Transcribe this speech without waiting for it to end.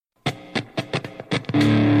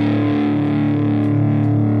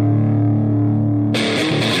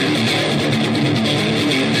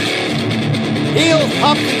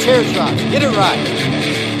Pop the teardrop. Get it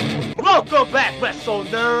right. Welcome back, Wrestle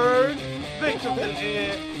Nerds. Victor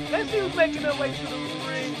here. Let's see who's making their way to the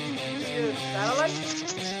ring.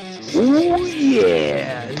 Satellite. Oh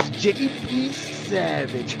yeah, it's JP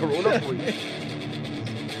Savage. Corona free.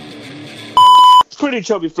 Pretty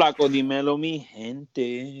chubby Flaco Di Melo, mi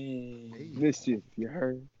gente. Mischief, you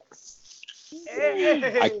heard?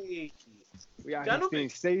 Hey. We out here Gentlemen. staying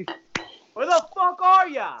safe. Where the fuck are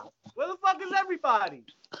y'all? Where the fuck is everybody?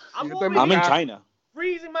 I'm I'm in China.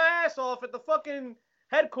 freezing my ass off at the fucking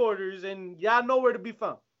headquarters, and y'all know where to be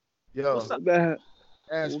found. Yo, What's up?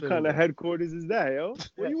 what kind of headquarters is that, yo?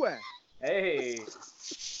 Where you at? Hey.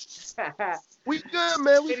 We good,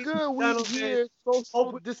 man. We good. We Gentlemen. here.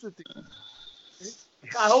 Social distancing.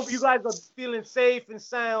 I hope you guys are feeling safe and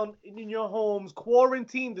sound in your homes,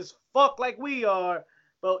 quarantined as fuck like we are.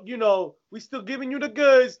 But, you know, we still giving you the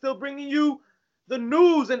goods, still bringing you the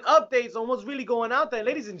news and updates on what's really going out there.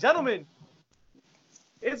 Ladies and gentlemen,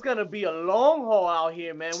 it's going to be a long haul out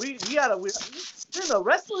here, man. We're in a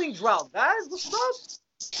wrestling drought, guys. What's up?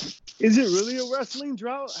 Is it really a wrestling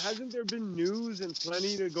drought? Hasn't there been news and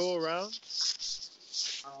plenty to go around?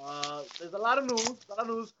 There's a lot of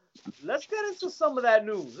news. Let's get into some of that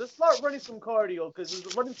news. Let's start running some cardio,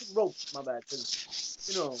 because running some ropes, my bad, because,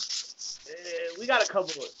 you know, we got to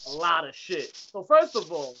cover a lot of shit. So first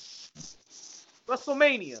of all,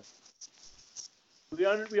 WrestleMania. We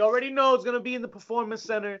already know it's going to be in the Performance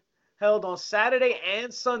Center, held on Saturday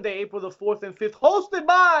and Sunday, April the 4th and 5th, hosted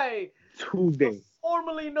by Tuesday. the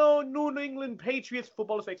formerly known New England Patriots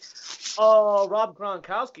football effect, Rob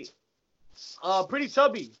Gronkowski. Pretty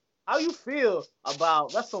chubby. How you feel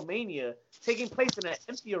about WrestleMania taking place in an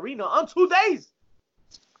empty arena on 2 days?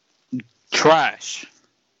 Trash.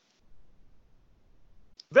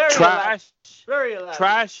 Very Trash. Very elaborate.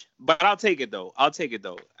 Trash. But I'll take it though.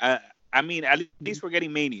 I mean, at least we're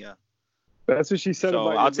getting Mania. That's what she said So,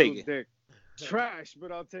 about I'll your take little dick. Trash,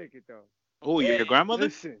 but I'll take it, though. Oh, your grandmother?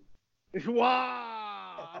 Listen.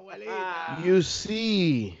 Wow. Abuelita. You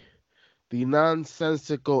see the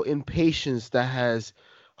nonsensical impatience that has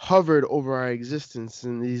hovered over our existence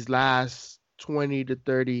in these last 20 to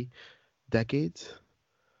 30 decades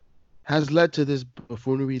has led to this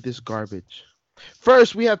buffoonery, this garbage.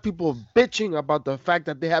 First, we have people bitching about the fact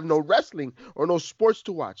that they have no wrestling or no sports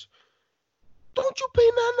to watch. Don't you pay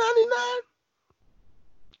 $9.99?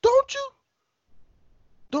 Don't you?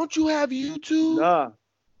 Don't you have YouTube? Nah.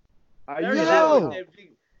 I Very use elaborate,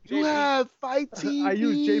 You JP. have Fight TV. I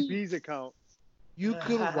use JP's account. You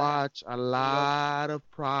could watch a lot of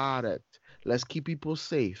product. Let's keep people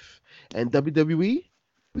safe. And WWE,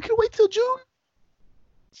 we can wait till June.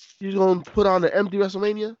 You're going to put on an empty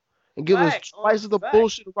WrestleMania and give us Fact. twice of the Fact.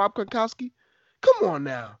 bullshit of Rob Gronkowski? Come on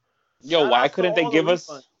now. Yo, Shout why out to couldn't they all give the us?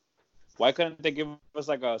 refunds. Why couldn't they give us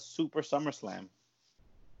like a Super SummerSlam?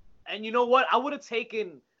 And you know what? I would have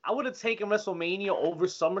taken WrestleMania over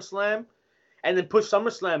SummerSlam, and then push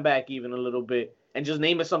SummerSlam back even a little bit, and just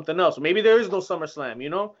name it something else. Maybe there is no SummerSlam. You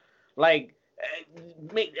know, like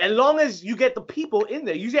as long as you get the people in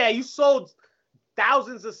there. You sold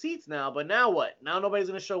thousands of seats now, but now what? Now nobody's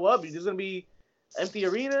gonna show up. It's just gonna be empty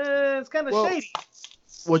arena. It's kind of Well, shady.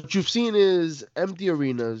 What you've seen is empty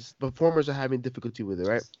arenas. Performers are having difficulty with it,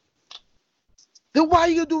 right? Then why are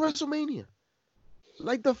you going to do WrestleMania?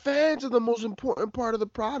 Like, the fans are the most important part of the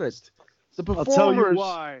product. The I'll performers. tell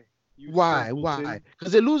you why. Why?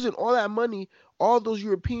 Because they're losing all that money. All those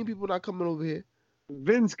European people not coming over here.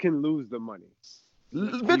 Vince can lose the money.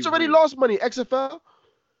 Vince already lost money. XFL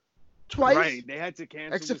twice. Right, they had to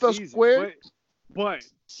cancel the XFL season. squared. But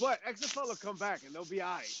XFL will come back and they'll be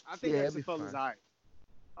all right. I think Yeah, it'll be XFL is fine.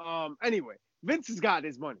 all right. Anyway, Vince has got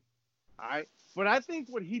his money. All right. But I think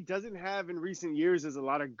what he doesn't have in recent years is a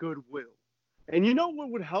lot of goodwill. And you know what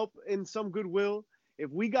would help in some goodwill? If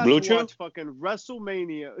we got Blue to Chew? watch fucking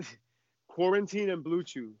WrestleMania, Quarantine and Blue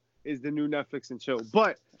Chew is the new Netflix and chill.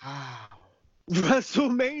 But Wow.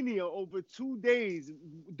 WrestleMania over 2 days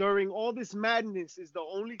during all this madness is the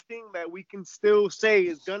only thing that we can still say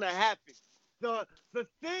is gonna happen. The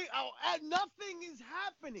thing, nothing is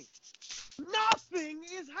happening. Nothing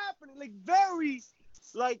is happening.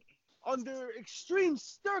 Like under extreme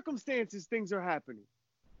circumstances, things are happening.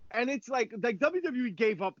 And it's like WWE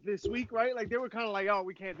gave up this week, right? Like they were kind of like, oh,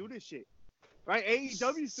 we can't do this shit, right?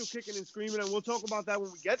 AEW is still kicking and screaming, and we'll talk about that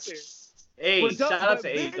when we get there. Hey, But shout out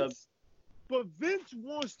to Vince- AEW. But Vince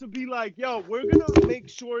wants to be like, yo, we're going to make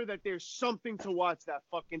sure that there's something to watch that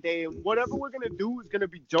fucking day. And whatever we're going to do is going to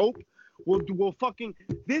be dope. We'll fucking,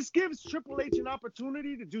 this gives Triple H an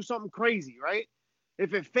opportunity to do something crazy, right?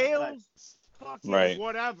 If it fails, fuck it, Right.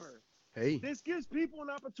 whatever. Hey, This gives people an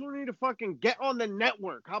opportunity to fucking get on the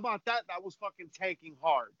network. How about that? That was fucking tanking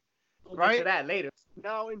hard. We'll Right? get to that later.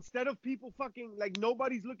 Now, instead of people fucking, like,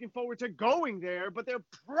 nobody's looking forward to going there, but they're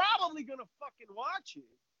probably going to fucking watch it,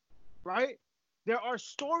 right? There are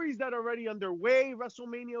stories that are already underway.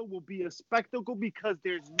 WrestleMania will be a spectacle because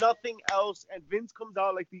there's nothing else, and Vince comes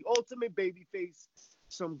out like the ultimate babyface,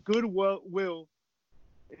 some goodwill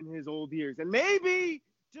in his old years. And maybe,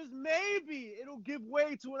 just maybe, it'll give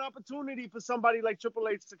way to an opportunity for somebody like Triple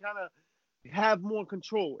H to kind of have more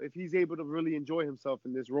control if he's able to really enjoy himself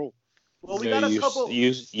in this role. Well, we got a couple.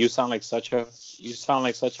 You sound like such a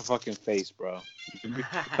fucking face, bro. You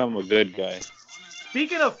become a good guy.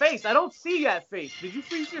 Speaking of face, I don't see that face. Did you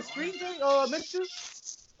freeze your screen, Mister?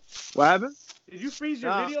 What happened? Did you freeze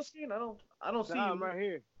your Nah. video screen? I don't see Nah, you. I'm right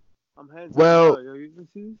here. I'm hands Well- up. Yo, you can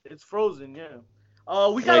see? It's frozen, yeah.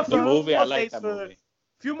 We Like got a the few movie, more I like updates that for movie.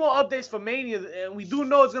 few more updates for Mania, and we do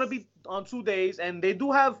know it's gonna be on 2 days, and they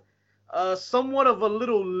do have somewhat of a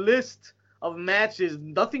little list of matches.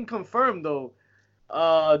 Nothing confirmed though.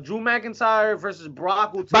 Drew McIntyre versus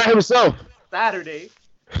Brock will by take himself. Saturday.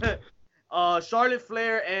 Charlotte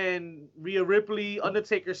Flair and Rhea Ripley,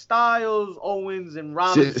 Undertaker Styles, Owens, and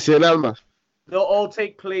Rollins. Sin alma. They'll all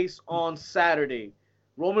take place on Saturday.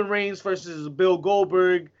 Roman Reigns versus Bill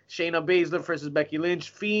Goldberg, Shayna Baszler versus Becky Lynch,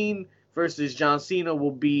 Fiend versus John Cena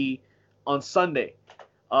will be on Sunday.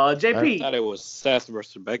 I JP, thought it was Seth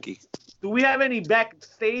versus Becky. do we have any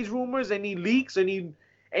backstage rumors, any leaks, any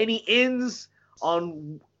ins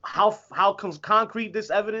on how concrete this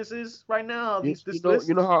evidence is right now?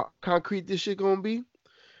 You know how concrete this shit gonna be?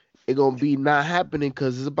 It gonna be not happening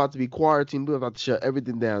because it's about to be quarantine. We're about to shut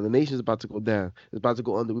everything down. The nation's about to go down. It's about to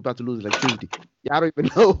go under. We're about to lose electricity. Y'all don't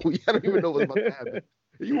even know. Y'all don't even know what's about to happen.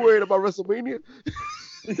 Are you worried about WrestleMania?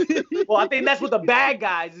 Well, I think that's what the bad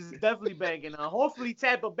guys is definitely banking on. Hopefully,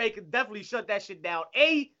 Tampa Bay can definitely shut that shit down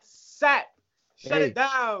ASAP. Shut it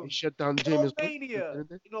down. He shut down James. Mania.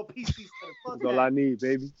 You know, PC said That's all I need,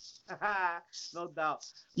 baby. No doubt.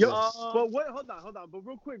 Yo, but what? Hold on. But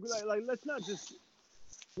real quick, like, let's not just.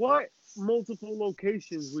 What multiple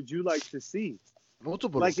locations would you like to see?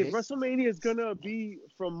 Multiple. Like, if locations. WrestleMania is gonna be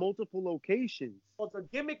from multiple locations, Well, the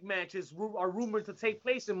gimmick matches are rumored to take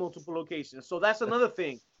place in multiple locations, so that's another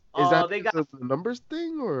thing. Is that they got the numbers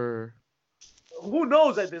thing or? who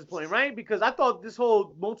knows at this point, right? Because I thought this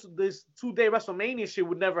 2-day WrestleMania shit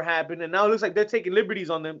would never happen, and now it looks like they're taking liberties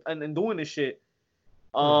on them and doing this shit.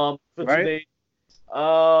 For Right. 2 days.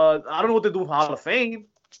 I don't know what they're doing for Hall of Fame,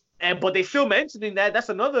 but they still mentioning that. That's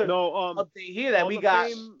another no, update here that Hall we of got.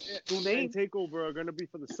 Fame new and name. Takeover are gonna be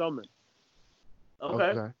for the summer.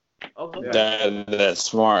 Okay. Yeah. That's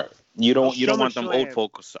smart. You don't want them SummerSlam. old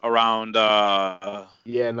folks around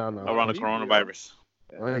Yeah, no. around the coronavirus.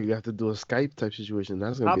 Oh, you have to do a Skype type situation.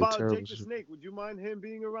 That's gonna How be a about terrible Jake the situation. Snake? Would you mind him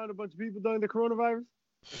being around a bunch of people during the coronavirus?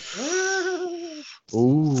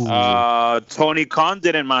 Ooh. Tony Khan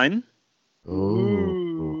didn't mind. Ooh.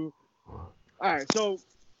 Ooh. All right, so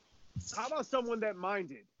how about someone that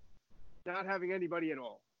minded not having anybody at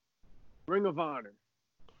all? Ring of Honor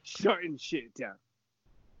shutting shit down.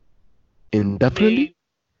 Indefinitely.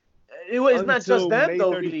 It's not just Until them May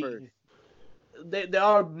though. 31st. Really. There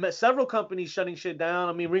are several companies shutting shit down.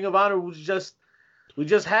 I mean, Ring of Honor we just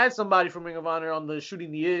had somebody from Ring of Honor on the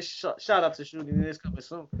Shooting the Ish. Shout out to Shooting the Ish coming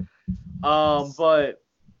soon. But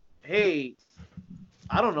hey,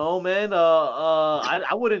 I don't know, man.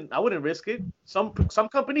 I wouldn't risk it. Some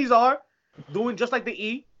companies are doing just like the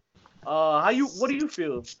E. What do you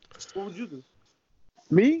feel? What would you do?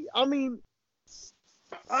 Me? I mean,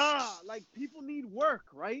 like people need work,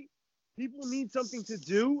 right? People need something to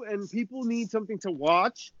do, and people need something to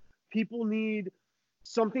watch. People need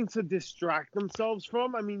something to distract themselves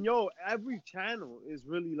from. I mean, every channel is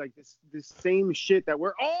really like this same shit that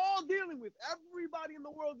we're all dealing with. Everybody in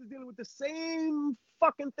the world is dealing with the same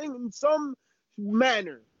fucking thing in some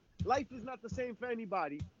manner. Life is not the same for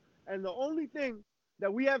anybody. And the only thing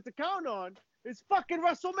that we have to count on is fucking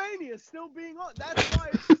WrestleMania still being on. That's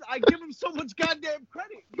why I give him so much goddamn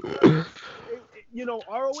credit. Because,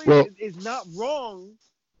 ROH is not wrong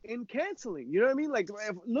in canceling. You know what I mean? Like,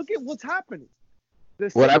 look at what's happening.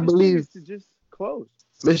 What I believe is to just close.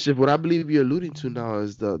 Mischief, what I believe you're alluding to now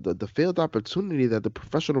is the failed opportunity that the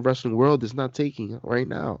professional wrestling world is not taking right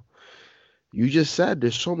now. You just said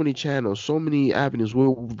there's so many channels, so many avenues. We're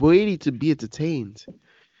waiting to be entertained.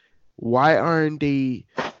 Why aren't they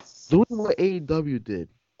doing what AEW did,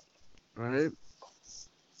 right?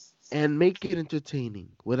 And make it entertaining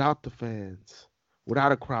without the fans,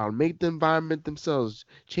 without a crowd. Make the environment themselves.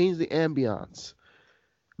 Change the ambiance.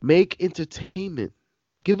 Make entertainment.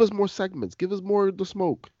 Give us more segments. Give us more of the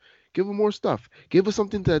smoke. Give them more stuff. Give us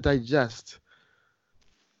something to digest.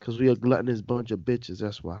 Cause we a gluttonous bunch of bitches.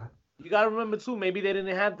 That's why. You gotta remember too. Maybe they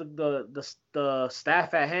didn't have the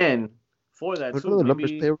staff at hand for that The too. numbers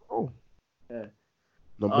Maybe. play a role. Yeah.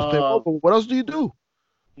 Numbers play a role. But what else do you do?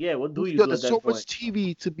 Yeah. What do you Yo, do at there's that so point? much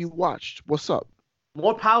TV to be watched. What's up?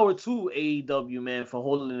 More power to AEW, man, for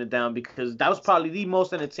holding it down, because that was probably the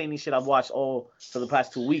most entertaining shit I've watched all for the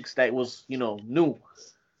past 2 weeks. That was, new.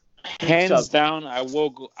 Hands Chuck. down, I will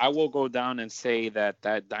go down and say that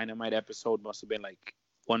Dynamite episode must have been like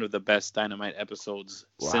one of the best Dynamite episodes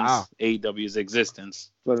Wow. since AEW's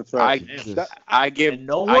existence. That's I right. I give And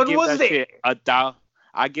no I one give was that there. shit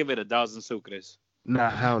I give it 1,000 sucres. Nah,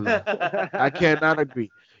 hell no. I cannot agree.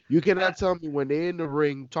 You cannot tell me when they're in the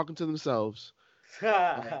ring talking to themselves,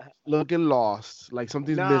 looking lost, like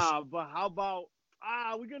something's missing. Nah, but how about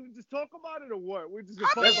we're gonna just talk about it or what? We're just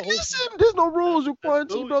gonna I fuck mean, the whole. listen, there's no rules. You're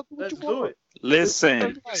Let's quarantined, do bro. it. Do what Let's you do want. it.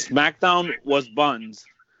 Listen, That's SmackDown was buns.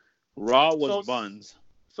 Raw was So- buns.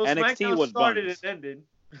 So NXT SmackDown was started buns. and ended.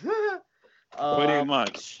 Pretty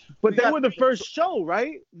much. But they were the first show,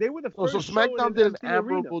 right? They were the So first. show SmackDown in did an empty arena.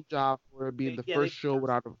 admirable job for it being the Yeah, first they- show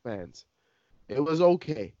without the fans. It was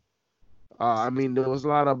okay. I mean, there was a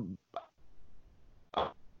lot of.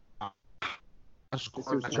 I just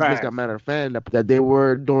got mad at a fan that they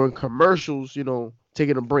were doing commercials,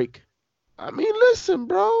 taking a break. I mean, listen,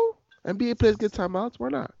 bro. NBA plays good timeouts. Why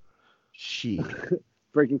not? Shit.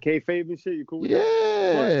 Breaking kayfabe and shit. You cool with that?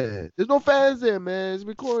 Yeah. There's no fans there, man. It's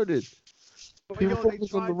recorded. But, People they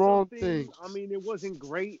focus on the tried wrong something. things. I mean, it wasn't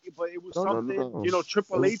great, but it was No, no, something. no.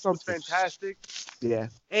 Triple It was H was something. fantastic. Yeah.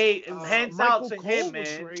 Hey, and hands out to Michael him, Cole was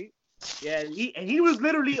man. great. Yeah, he was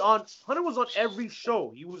literally on. Hunter was on every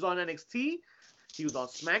show. He was on NXT. He was on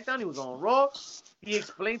SmackDown. He was on Raw. He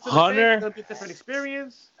explained to the Hunter- fans it's gonna be a different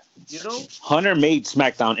experience. Hunter made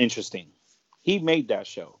SmackDown interesting. He made that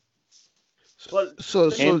show. But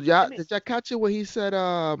So And- y'all, did y'all catch it when he said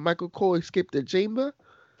Michael Cole escaped the chamber?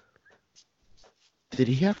 Did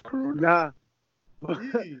he have corona? Nah.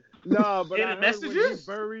 Nah, but In I the heard when he messages?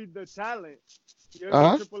 buried the talent. You know,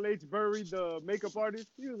 Uh-huh. Triple H buried the makeup artist.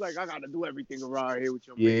 He was like, I gotta do everything around here with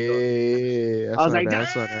your makeup. Yeah. I was like, I damn,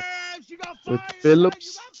 saw that. she got With fired.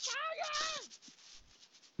 Phillips? You got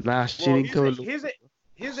fired. Nah, she well, didn't come in.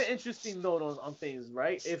 here's an interesting note on things,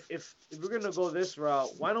 right? If we're gonna go this route,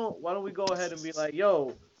 why don't we go ahead and be like,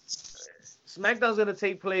 yo, SmackDown's gonna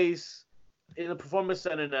take place in the Performance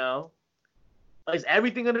Center now. Is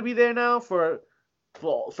everything gonna be there now for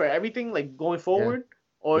everything, like going forward,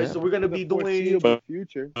 or Yeah. so we're gonna be doing? Foreseeable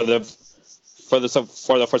future. For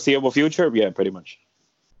the foreseeable future, yeah, pretty much.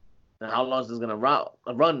 And how long is this gonna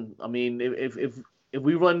run? I mean, if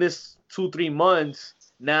we run this 2-3 months,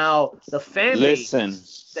 now the fan base Listen,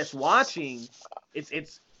 that's watching,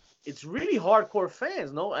 it's really hardcore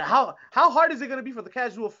fans. No, how hard is it gonna be for the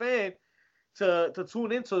casual fan to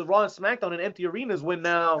tune into Raw and SmackDown in empty arenas when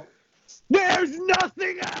now? There's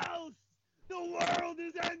nothing else. The world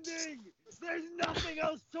is ending. There's nothing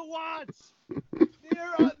else to watch.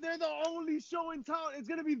 They're the only show in town. It's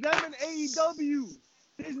gonna be them and AEW.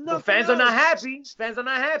 There's nothing. The fans are not else. happy. Fans are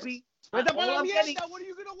not happy. But All I'm getting, what are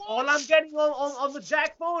you gonna watch? all I'm getting on the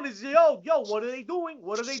Jack phone is yo, what are they doing?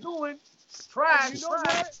 What are they doing? Trash, You know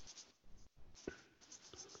trash. what?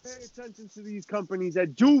 Pay attention to these companies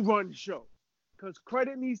that do run show. Because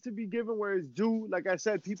credit needs to be given where it's due. Like I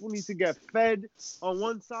said, people need to get fed on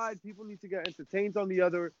one side. People need to get entertained on the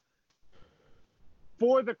other.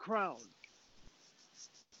 For the Crown.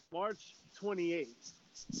 March 28th.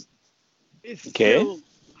 It's Okay. still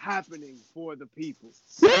happening for the people.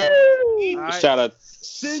 Alright? shout out For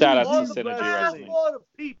to the Synergy fans, Wrestling. for the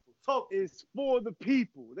people. Talk. It's for the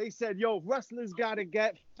people. They said, yo, wrestlers got to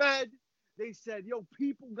get fed. They said, yo,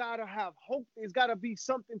 people got to have hope. There's got to be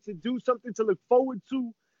something to do, something to look forward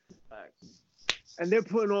to. And they're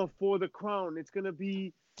putting on For the Crown. It's going to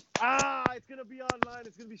be, it's going to be online.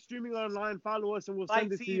 It's going to be streaming online. Follow us and we'll Fight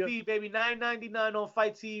send it to you. TV, baby, $9.99 on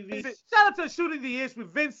Fight TV. Shout out to Shooting the Years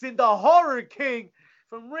with Vincent, the Horror King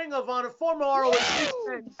from Ring of Honor, former ROH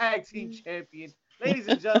Tag Team Champion. Ladies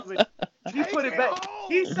and gentlemen, he put it best.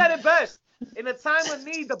 He said it best. In a time of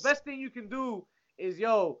need, the best thing you can do is,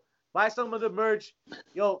 buy some of the merch.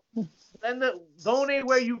 Donate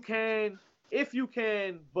where you can, if you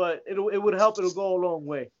can, but it would help. It'll go a long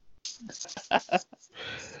way.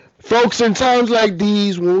 Folks, in times like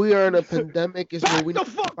these, when we are in a pandemic, is when we Back need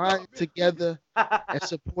the to fuck bind up. together and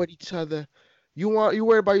support each other. You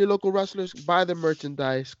worry about your local wrestlers? Buy the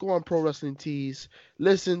merchandise. Go on Pro Wrestling Tees.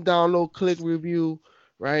 Listen, download, click, review,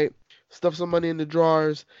 right? Stuff some money in the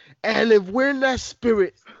drawers. And if we're in that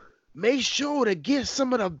spirit, make sure to give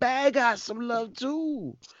some of the bad guys some love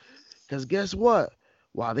too. Because guess what?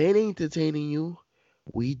 While they ain't entertaining you,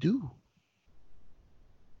 we do.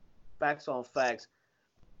 Facts on facts.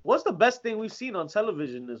 What's the best thing we've seen on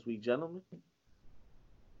television this week, gentlemen?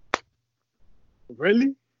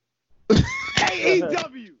 Really?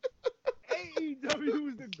 AEW. AEW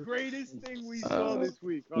was the greatest thing we saw this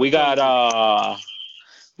week. We got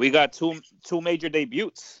two major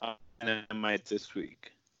debuts on Dynamite this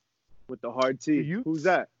week. with the hard T. You? Who's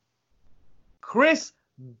that? Chris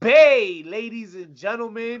Bay, ladies and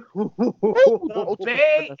gentlemen. The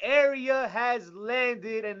Bay Area has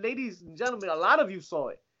landed, and ladies and gentlemen, a lot of you saw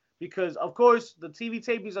it because, of course, the TV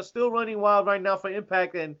tapings are still running wild right now for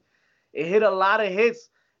Impact, and it hit a lot of hits.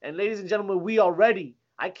 And ladies and gentlemen, we are ready.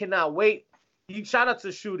 I cannot wait. Shout out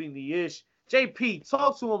to Shooting the Ish. JP,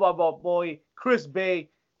 talk to him about my boy Chris Bay.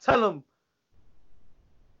 Tell him.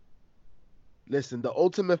 Listen, the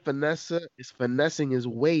ultimate finesse is finessing his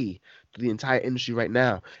way to the entire industry right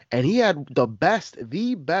now. And he had the best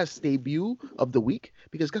debut of the week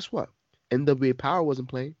because guess what? NWA Power wasn't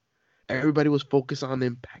playing. Everybody was focused on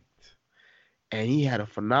Impact. And he had a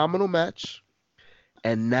phenomenal match.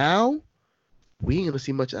 And now we ain't going to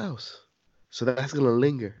see much else. So that's going to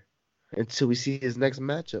linger until we see his next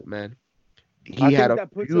matchup, man. He had a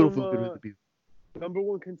beautiful debut. Number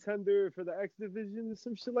one contender for the X Division or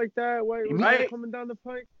some shit like that. Wait, Right. coming down the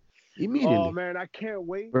pike. Immediately. Oh man, I can't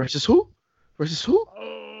wait. Versus who?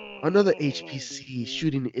 Oh. Another HPC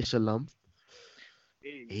Shooting the Ish alum.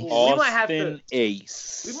 We might have to- Austin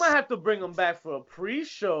Ace. We might have to bring him back for a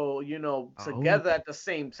pre-show, together at the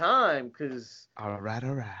same time, because All right.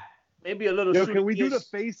 maybe a little. Yo, can we do the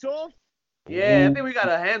shooting-ish. face-off? Yeah, I think we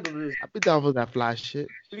gotta handle this. I'll be down for that fly shit.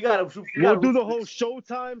 We gotta. We'll do the whole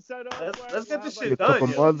Showtime setup. Let's get this A shit couple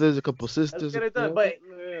done. Yo. mothers, a couple sisters. Let's get it done. you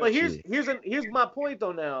know? But Shit. here's my point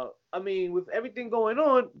though. Now, I mean, with everything going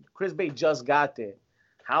on, Chris Bay just got there.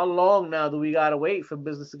 How long now do we gotta wait for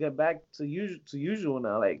business to get back to usual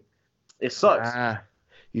now? Like, it sucks.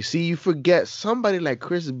 You see, you forget somebody like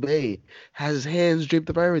Chris Bay has his hands draped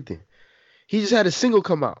up everything. He just had a single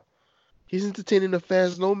come out. He's entertaining the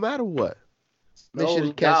fans no matter what. Make sure No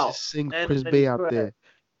you catch doubt. this sing And- Chris and Bay he's out correct. there,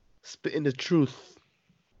 spitting the truth.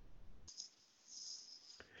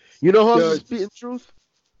 You know who else Yo. is spitting truth?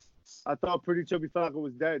 I thought Pretty Chubby Falcon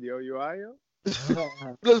was dead, yo. You alright, yo?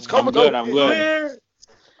 Let's come I'm good. I'm good.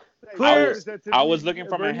 Clear. I was looking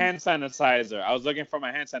for my hand sanitizer.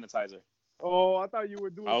 Oh, I thought you were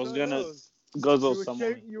doing. I was something gonna else. guzzle You were,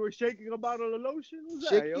 some. you were shaking a bottle of lotion. Who's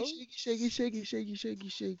that, yo? Shaky.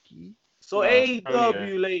 So Wow. AEW, Oh,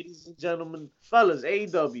 yeah. ladies and gentlemen, fellas,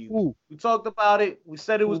 AEW. Ooh, We talked about it. We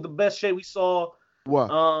said it was the best shit we saw. what?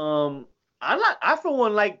 I for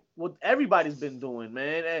one like what everybody's been doing,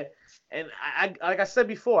 man. And I like I said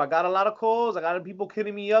before, I got a lot of calls. I got people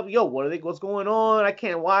hitting me up. Yo, what's going on? I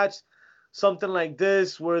can't watch something like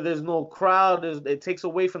this where there's no crowd. It takes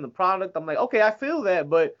away from the product. I'm like, okay, I feel that,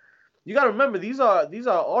 but you got to remember these are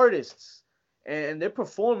artists, and they're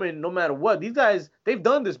performing no matter what. These guys, they've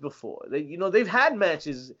done this before. They've had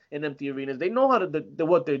matches in empty arenas. They know how to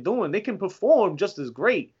what they're doing. They can perform just as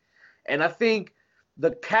great, and I think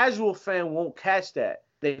the casual fan won't catch that.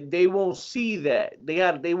 They won't see that. They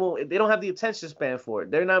don't have the attention span for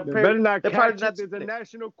it. They're not. They better not they're catch probably it. not. There's a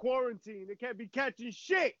national quarantine. They can't be catching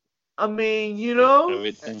shit. I mean,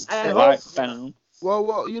 Everything. I hope- Lockdown.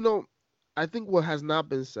 Well, I think what has not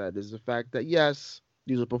been said is the fact that yes,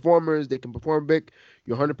 these are performers. They can perform big.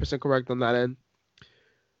 You're 100% correct on that end.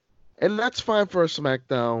 And that's fine for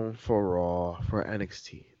SmackDown, for Raw, for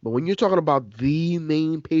NXT. But when you're talking about the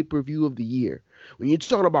main pay-per-view of the year, when you're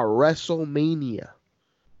talking about WrestleMania,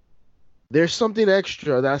 there's something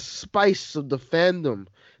extra, that spice of the fandom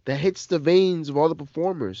that hits the veins of all the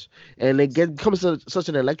performers. And it becomes such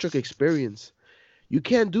an electric experience. You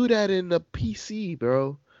can't do that in a PC,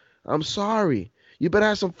 bro. I'm sorry. You better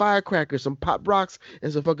have some firecrackers, some pop rocks,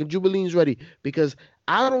 and some fucking Jubilees ready. Because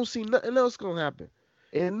I don't see nothing else going to happen.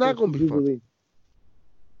 It's not going to be fun.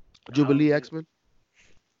 Jubilee X-Men?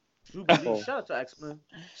 Jubilee. Shout out to X-Men.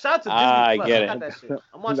 Shout out to Disney I Plus. get I got it. that shit.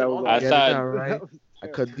 I'm watching That all was I that. Get it thought- down, right? I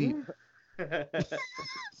cut deep. shit.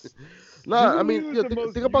 Nah, I Jubilee mean, was yeah, the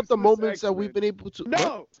most think about the useless moments that X-Men. we've been able to. What?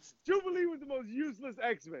 No, Jubilee was the most useless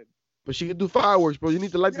X-Men. But she can do fireworks, bro. You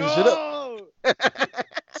need to light this shit up. Yo!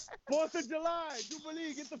 4th of July,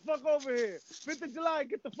 Jubilee, get the fuck over here. 5th of July,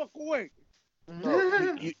 get the fuck away.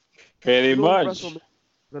 Pretty You know what much. WrestleMania is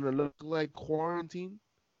gonna look like quarantine?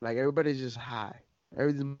 Like everybody's just high.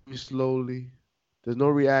 Everything's moving slowly. There's no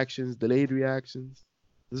reactions, delayed reactions.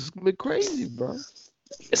 This is gonna be crazy, bro.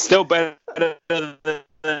 It's still better than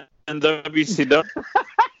WCW.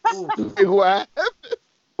 What happened?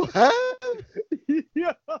 What happened?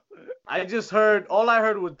 Yo, all I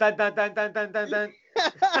heard was dan dan dan dan dan dan dan.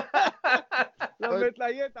 La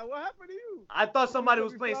Metralleta, what happened to you? I thought somebody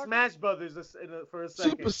was playing Smash Brothers for a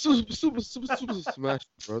second. Super Smash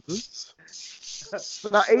Brothers.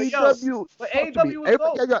 Now But yo, AEW. but talk to me. AEW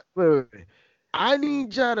was dope. Wait. I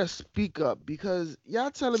need y'all to speak up because y'all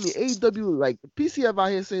telling me AEW, like PCF out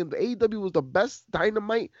here saying the AEW was the best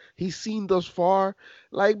Dynamite he's seen thus far.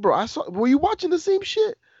 Like, bro, were you watching the same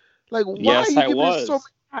shit? Like, why Yes, are you I giving was. it so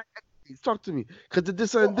many Talk to me. Because it did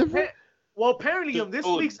something different? Well, apparently, on this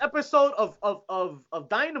Dude. week's episode of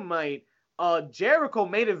Dynamite, Jericho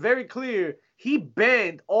made it very clear he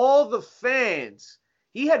banned all the fans.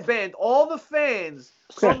 He had banned all the fans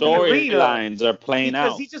from the arena. Storylines are playing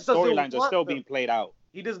because out. he just doesn't Storylines are want still them. being played out.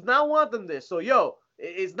 He does not want them there. So, yo,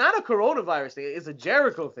 it's not a coronavirus thing. It's a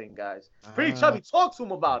Jericho thing, guys. Pretty chubby. Talk to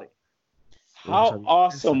him about it. How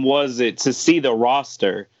awesome was it to see the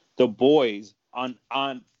roster, the boys on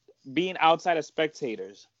being outside of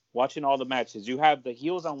spectators, watching all the matches? You have the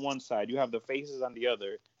heels on one side, you have the faces on the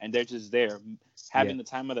other, and they're just there having the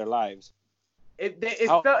time of their lives.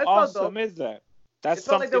 How awesome is that? That's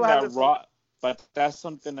felt like they something were that having Raw, but that's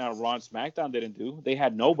something that Raw and SmackDown didn't do. They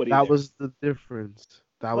had nobody. That there. was the difference.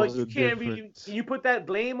 But you can't really. Can you put that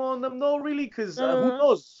blame on them though? Really? Because who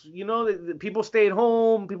knows? You know, the people stayed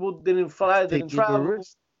home. People didn't fly. Didn't travel.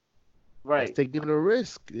 Right. That's taking a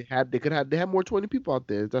risk. They had more 20 people out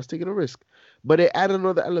there. That's taking a risk. But it added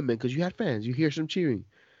another element because you had fans. You hear some cheering.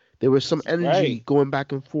 There was some energy going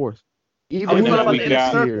back and forth. Even How then about we the Inner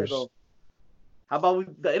got- Circle, though? How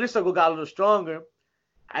about the Inner Circle got a little stronger?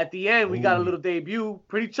 At the end, we got a little debut.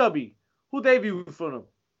 Pretty chubby. Who debuted for them?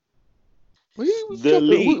 The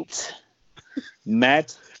Elite.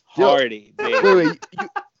 Matt Hardy. baby. Wait.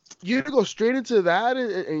 You're gonna go straight into that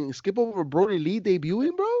and skip over Brody Lee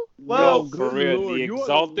debuting, bro? Well, No, for real. The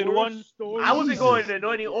Exalted one? I wasn't going in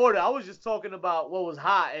any order. I was just talking about what was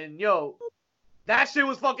hot. And, yo, that shit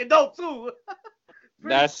was fucking dope, too.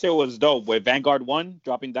 That shit was dope. With Vanguard 1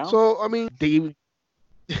 dropping down. So, I mean,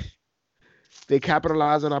 they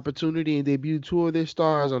capitalized on opportunity and debuted two of their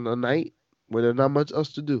stars on a night where there's not much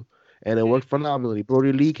else to do. And it worked phenomenally.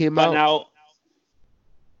 Brody Lee came but out. now,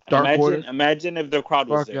 Dark Order. imagine if the crowd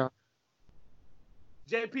was Dark, there.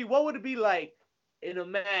 yeah. JP, what would it be like in a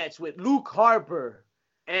match with Luke Harper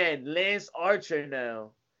and Lance Archer now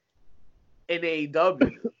in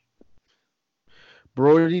AEW?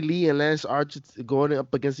 Brody Lee and Lance Archer going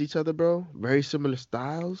up against each other, bro. Very similar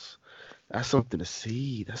styles. That's something to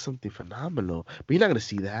see. That's something phenomenal. But you're not going to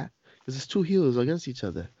see that because it's two heels against each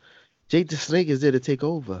other. Jake the Snake is there to take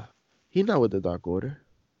over. He's not with the Dark Order.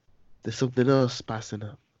 There's something else passing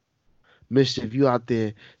up. Mischief, you out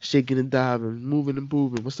there shaking and diving, moving and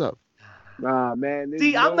moving. What's up? Nah, man.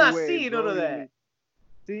 See, I'm no not way seeing none of Brody that.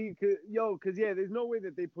 Lee- See, cause there's no way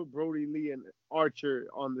that they put Brody Lee and Archer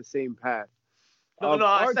on the same path. No,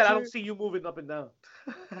 I said I Archer- don't see you moving up and down.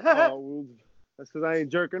 Oh, well, that's because I ain't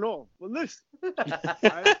jerking off. But listen,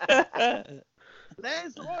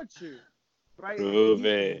 Lance Archer, right? Prove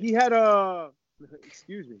it. He had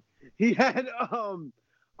excuse me. He had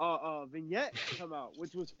a vignette come out,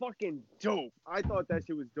 which was fucking dope. I thought that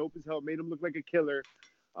shit was dope as hell. Made him look like a killer.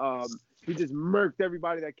 He just murked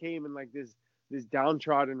everybody that came in like this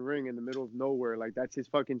downtrodden ring in the middle of nowhere. Like that's his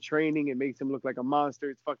fucking training. It makes him look like a monster.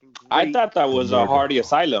 It's fucking great. I thought that was a Hardy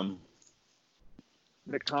Asylum.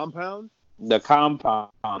 The compound. The compound.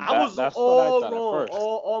 I was That's all what I thought wrong at first.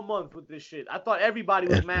 all month with this shit. I thought everybody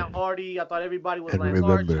was Matt Hardy. I thought everybody was And Lance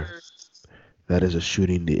remember, Archer. that is a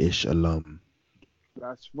Shooting the Ish alum,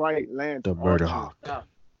 That's right, Lance the Murder Archer. Hawk. Yeah.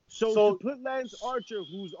 So So- to put Lance Archer,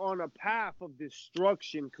 who's on a path of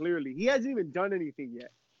destruction, clearly he hasn't even done anything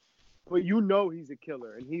yet, but you know he's a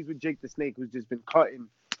killer, and he's with Jake the Snake, who's just been cutting.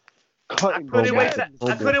 I couldn't wait to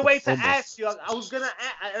Almost. ask you. I was gonna.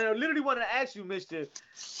 I literally wanted to ask you, Mister,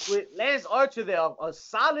 with Lance Archer there, a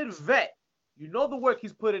solid vet. You know the work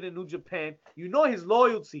he's put in New Japan. You know his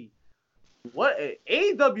loyalty. What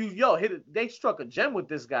AEW? Yo, they struck a gem with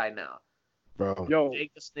this guy now. Bro. Yo,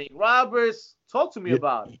 Jake the Snake Roberts. Talk to me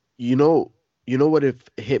about it. You know what it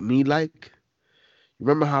hit me like? You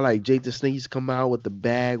remember how like Jake the Snake used to come out with the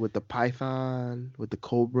bag, with the python, with the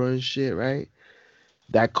cobra and shit, right?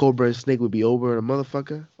 That cobra and snake would be over the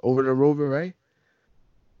motherfucker, over the rover, right?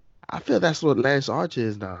 I feel that's what Lance Archer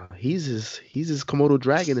is now. He's his Komodo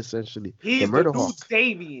dragon essentially. He's the the Murder new Hawk.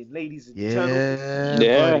 Damien, ladies and gentlemen.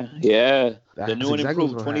 Yeah, buddy. yeah. That's The new and exactly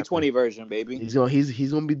improved what's gonna 2020 version, baby. He's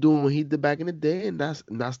gonna be doing what he did back in the day, and that's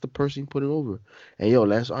the person putting over. And yo,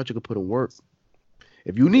 Lance Archer could put in work.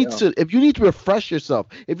 If you need to refresh yourself,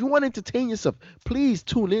 if you want to entertain yourself, please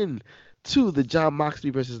tune in to the Jon Moxley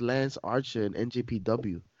versus Lance Archer and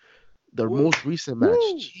NJPW. The Woo. most recent match.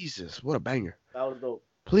 Woo. Jesus, what a banger. That was dope.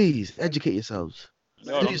 Please educate yourselves.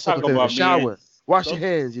 Yo, Do don't yourself talk a favor. about me. Shower. Wash your Don't-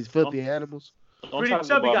 hands, you filthy animals. Don't Pretty talk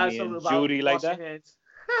Chubby about got me something and about Judy like washing that. hands.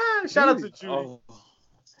 Shout out to Judy. Oh,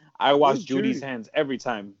 I wash Who's Judy's Judy? hands every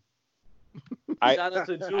time. Shout out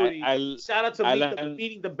to Judy. Shout out to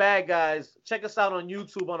Meeting the Bad Guys. Check us out on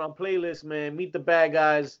YouTube on our playlist, man. Meet the Bad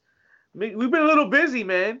Guys. We've been a little busy,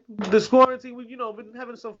 man. This quarantine, we've been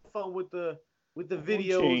having some fun with the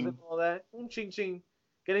videos and all that. Ching ching,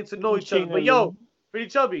 getting to know each other. But yo, Pretty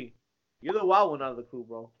Chubby, you're the wild one out of the crew,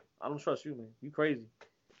 bro. I don't trust you, man. You crazy.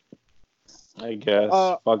 I guess.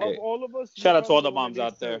 Fuck it. All of us, Shout out to all the moms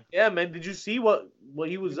out there. Yeah, man. Did you see what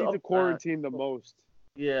he was We need up? to quarantine the most.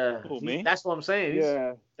 Yeah, Who, me? That's what I'm saying. He's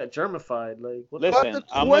Yeah. got germified. Like, what Listen, But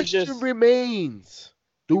the I'ma question just- remains: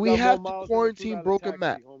 do we Got have more to miles than a quarantine two-dollar Broken taxi,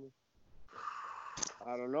 Matt? homie.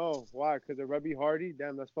 I don't know why. Because of Rebby Hardy.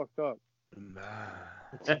 Damn, that's fucked up. Nah,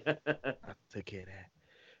 I take care of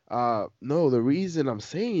that. No, the reason I'm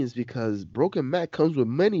saying is because Broken Matt comes with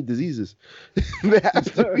many diseases.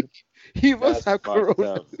 He must have fucked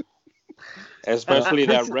corona. up. Especially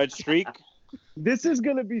that red streak. This is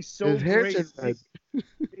gonna be so His hair great. turned red.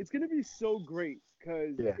 It's gonna be so great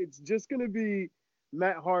because Yeah. it's just gonna be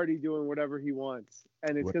Matt Hardy doing whatever he wants,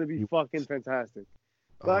 and it's What gonna be he fucking fantastic.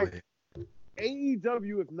 Oh, Like, yeah.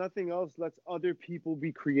 AEW, if nothing else, lets other people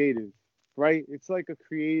be creative, right? It's like a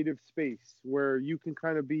creative space where you can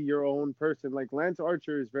kind of be your own person. Like Lance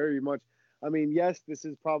Archer is very much. I mean, yes, this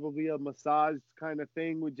is probably a massage kind of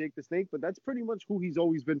thing with Jake the Snake, but that's pretty much who he's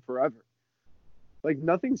always been forever. Like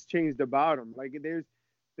nothing's changed about him. Like there's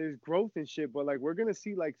growth and shit, but like we're gonna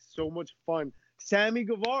see like so much fun. Sammy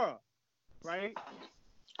Guevara, right?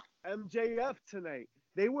 MJF tonight.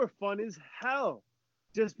 They were fun as hell.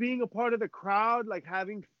 Just being a part of the crowd, like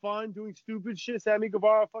having fun, doing stupid shit. Sammy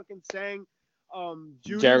Guevara fucking sang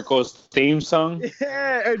Judas. Jericho's theme song.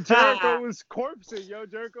 Yeah, and Jericho was corpsing, yo.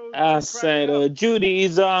 Jericho was I like, said, cracking up.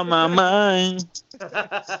 Judy's on my mind.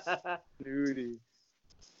 Duty.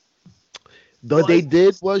 What they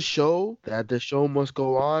did was show that the show must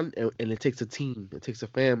go on, and it takes a team, it takes a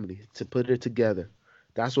family to put it together.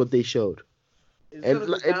 That's what they showed. And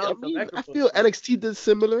I mean, I feel NXT did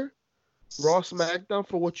similar. Raw, SmackDown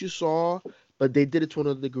for what you saw, but they did it to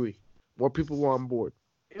another degree. More people were on board.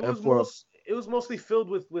 It was mostly filled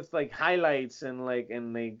with like highlights and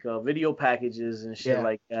video packages and shit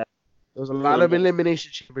like that. There was a lot of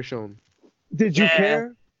Elimination Chamber shown. Did you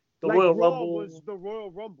care? The Like, Royal Raw Rumble was the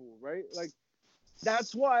Royal Rumble, right? Like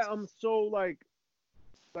that's why I'm so like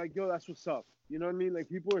yo, that's what's up. You know what I mean? Like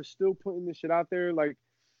people are still putting this shit out there. Like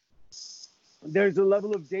there's a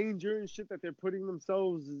level of danger and shit that they're putting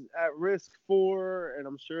themselves at risk for, and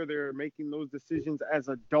I'm sure they're making those decisions as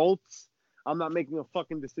adults. I'm not making a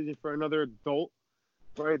fucking decision for another adult,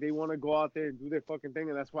 right? They want to go out there and do their fucking thing,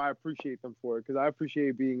 and that's why I appreciate them for it, because I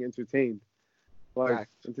appreciate being entertained. Like,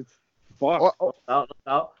 fuck.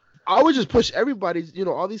 I would just push everybody,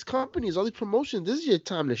 all these companies, all these promotions. This is your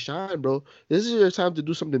time to shine, bro. This is your time to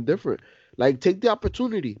do something different. Like, take the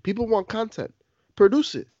opportunity. People want content.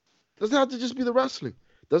 Produce it. Doesn't have to just be the wrestling.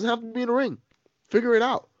 Doesn't have to be in the ring. Figure it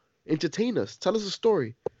out. Entertain us. Tell us a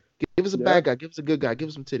story. Give us a bad guy. Give us a good guy. Give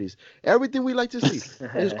us some titties. Everything we like to see.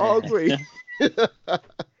 It's all great.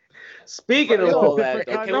 Speaking of all that,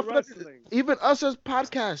 even us as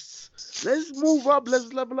podcasts, let's move up.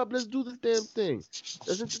 Let's level up. Let's do this damn thing.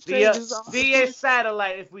 Let's entertain. Be a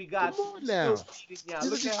satellite if we got. Come on now. These are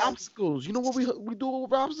the obstacles. You know what we do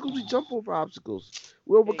over obstacles? We jump over obstacles.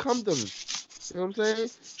 We overcome them. You know what I'm saying?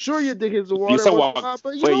 Sure, your dick hits the water. You said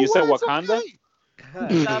Wakanda?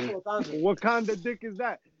 Okay. Wakanda dick is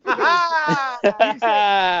that?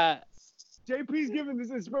 JP's giving this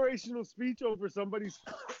inspirational speech over somebody's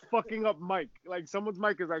fucking up mic. Like someone's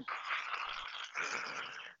mic is like.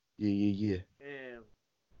 Yeah. Damn.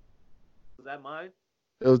 Was that mine?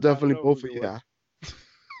 It was definitely both of you.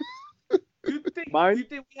 You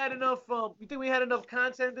think we had enough? You think we had enough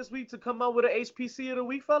content this week to come out with an HPC of the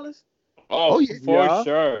week, fellas? Oh yeah, for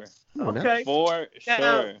sure. Okay. For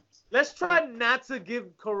sure. Let's try not to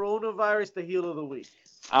give coronavirus the heel of the week.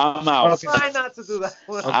 I'm out. Try not to do that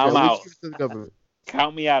one. I'm out.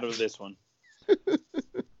 Count me out of this one.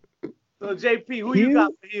 So JP, who you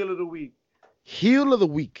got for heel of the week? Heel of the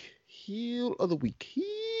week. Heel of the week.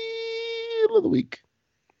 Heel of the week.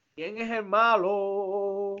 ¿Quién es el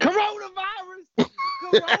malo? Coronavirus.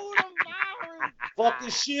 Fucking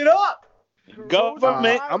shit up.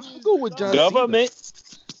 Government. I'm gonna go with John Government.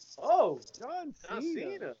 Cena. Oh, John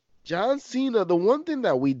Cena. John Cena. The one thing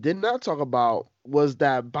that we did not talk about was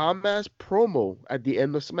that bomb ass promo at the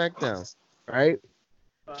end of SmackDown, right?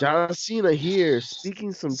 John Cena here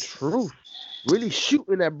speaking some truth, really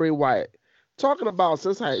shooting at Bray Wyatt, talking about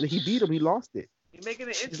since he beat him, he lost it. You're making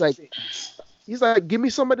it He's like, interesting. give me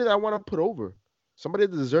somebody that I want to put over, somebody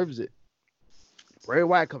that deserves it. Bray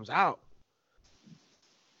Wyatt comes out,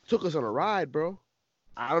 took us on a ride, bro.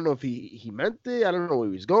 I don't know if he meant it. I don't know where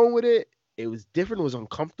he was going with it. It was different. It was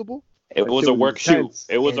uncomfortable. It was a work shoot.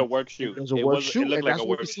 It was a work shoot. It was a work shoot. It looked And like that's a what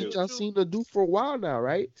work we see shoot. John Cena do for a while now,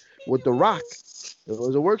 right? With The Rock. It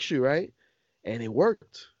was a work shoot, right? And it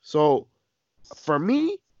worked. So for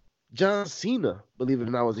me, John Cena, believe it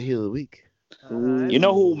or not, was the heel of the week. You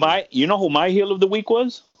know who my heel of the week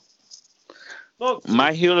was? Look,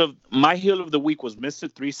 My heel of the week was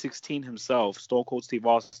Mr. 316 himself, Stone Cold Steve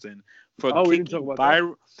Austin, for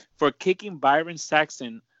kicking Byron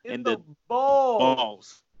Saxton in the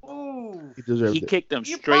balls. Ooh. He deserved He it. kicked him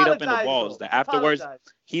straight up in the balls. Though. Afterwards,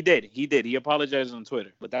 he did. He apologized on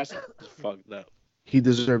Twitter, but that's fucked up. He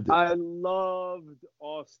deserved it. I loved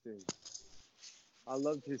Austin. I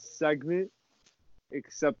loved his segment,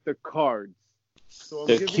 except the cards. So I'm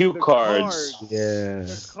The giving cue the cards. Yeah.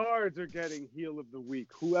 The cards are getting heel of the week.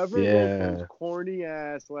 Whoever Yeah. wrote those corny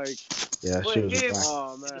ass Yeah, But shit was again,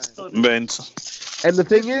 whack. oh man. And the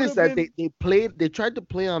thing It is would've that they tried to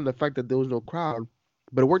play on the fact that there was no crowd,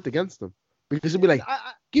 but it worked against them. Because it'd be like,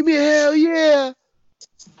 give me a hell yeah.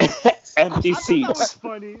 Empty I thought that was seats.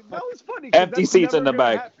 funny. That was funny. 'cause Empty that's seats in never the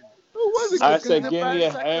gonna back. happen. It wasn't I good, 'cause said, the give me Byron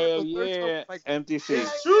a Saxton hell was the first yeah. one, like, Empty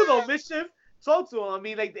seats. It's true though, Mischief. Talk to him. I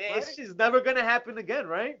mean, like, Right? it's just never gonna happen again,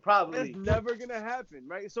 right? Probably. That's never gonna happen,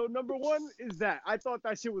 right? So number one is that I thought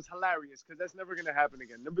that shit was hilarious because that's never gonna happen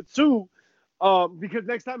again. Number two, because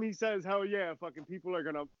next time he says hell yeah, fucking people are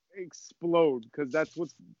gonna explode because that's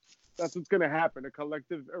what's gonna happen, a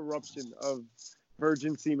collective eruption of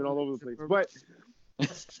virgin semen all over the place. But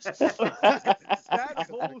that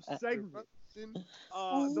whole segment,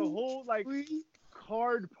 the whole like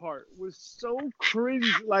card part was so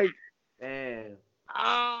cringe. Like, Man.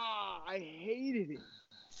 I hated it.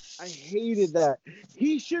 I hated that.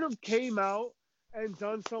 He should have came out and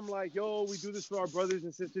done some like, yo, we do this for our brothers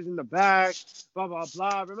and sisters in the back, blah blah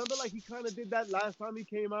blah. Remember, like he kind of did that last time he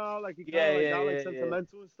came out, like he kind of got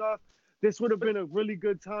sentimental and stuff. This would have been a really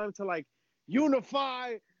good time to like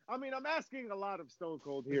unify. I mean, I'm asking a lot of Stone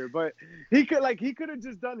Cold here, but he could have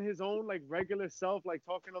just done his own like regular self, like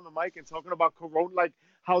talking on the mic and talking about Corona, like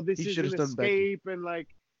how this is an escape and like,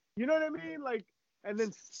 you know what I mean, like, and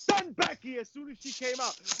then stun Becky as soon as she came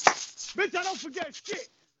out. Bitch, I don't forget shit.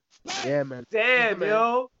 Yeah, man. Damn,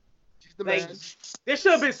 yo. She's the Like, man. there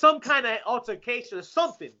should have been some kind of altercation or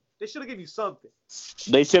something. They should have given you something.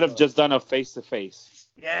 They should have just done a face-to-face.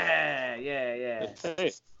 Yeah.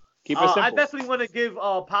 Hey, keep it simple. I definitely want to give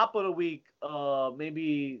Pop of the Week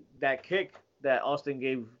maybe that kick that Austin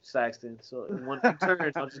gave Saxton. So in one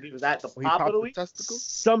turn, I'll just give that the Pop of the Week.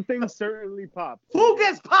 Something certainly popped. Who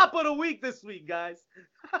gets Pop of the Week this week, guys?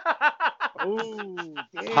 Oh,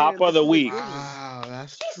 damn. Pop of the week. Wow,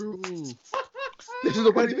 that's true. There's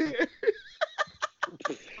nobody there.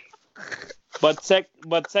 But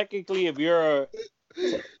technically, if you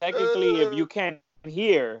can't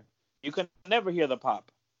hear, you can never hear the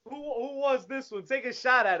pop. Who was this one? Take a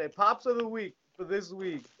shot at it. Pops of the week for this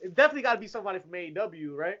week. It definitely got to be somebody from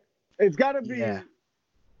AEW, right? It's got to be Yeah.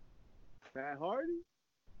 Matt Hardy.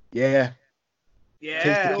 Yeah.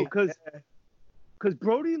 Yeah. Because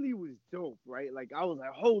Brody Lee was dope, right? Like, I was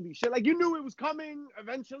like, holy shit. Like, you knew it was coming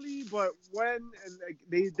eventually, but when, and like,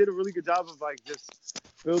 they did a really good job of, like, just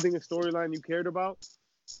building a storyline you cared about.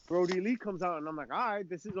 Brody Lee comes out, and I'm like, all right,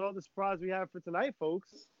 this is all the surprise we have for tonight,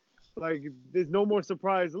 folks. Like, there's no more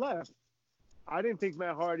surprise left. I didn't think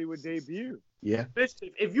Matt Hardy would debut. Yeah.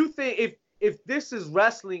 If you think, if this is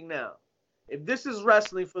wrestling now, if this is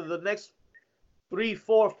wrestling for the next 3,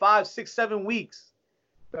 4, 5, 6, 7 weeks,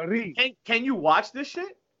 can you watch this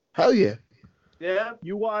shit? Hell yeah. Yeah.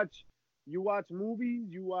 You watch movies,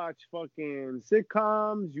 you watch fucking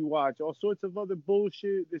sitcoms, you watch all sorts of other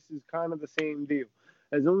bullshit. This is kind of the same deal.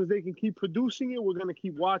 As long as they can keep producing it, we're gonna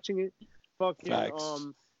keep watching it. Fucking Facts.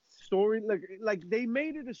 Story like they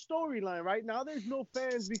made it a storyline. Right now, there's no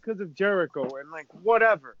fans because of Jericho and like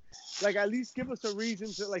whatever. Like at least give us a reason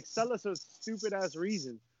to like sell us a stupid ass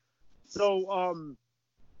reason. So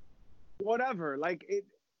whatever. Like it.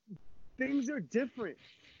 Things are different,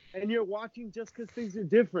 and you're watching just because things are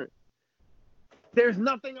different. There's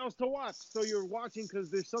nothing else to watch, so you're watching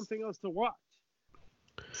because there's something else to watch.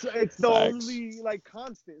 So it's the only like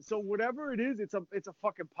constant. So whatever it is, it's a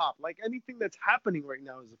fucking pop. Like anything that's happening right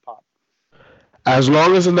now is a pop. As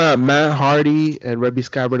long as it's not Matt Hardy and Rebby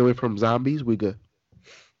Sky run away from zombies, we good.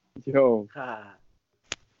 Yo,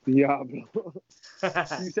 Diablo.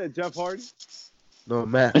 You said Jeff Hardy? No,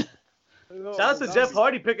 man. No, Shout out to not Jeff me.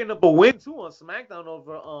 Hardy picking up a win too on SmackDown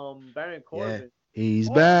over Baron Corbin. He's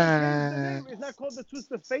Oh, they changed the back. name. It's not called the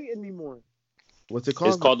Twist of Fate anymore. What's it It's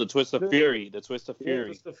called? called the Twist of The- Fury. The Twist of Yeah, Fury.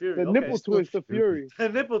 Twist of Fury. The Okay. nipple twist of Fury. The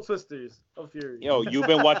nipple twisters of Fury. Yo, you've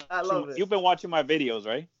been watching. I love it. You've been watching my videos,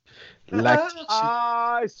 right? Like,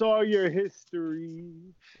 I saw your history.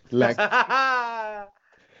 like,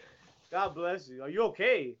 God bless you. Are you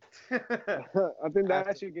okay? I think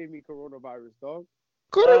that shit gave me coronavirus, dog.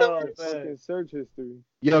 Oh, man. Fucking search history.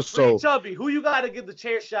 yo, Free so Chubby, who you got to give the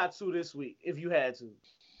chair shot to this week if you had to?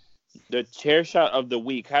 The chair shot of the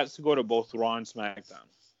week has to go to both Raw and SmackDown.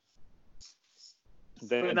 The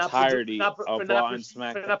For not entirety produ- for of not Raw and produ-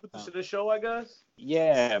 For not producing SmackDown. the show, I guess.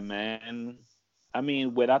 Yeah, man. I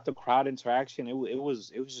mean, without the crowd interaction, it was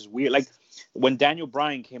just weird. Like when Daniel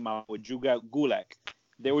Bryan came out with Drew Gulak,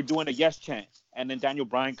 they were doing a yes chant, and then Daniel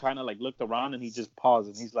Bryan kind of like looked around and he just paused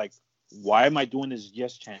and he's like, "Why am I doing this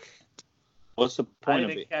yes chant? What's the I point of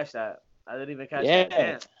didn't it?" catch that. I didn't even catch Yeah. that.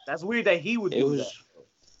 Damn. That's weird that he would It do was. that.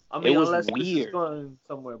 I mean, it was unless this is weird. going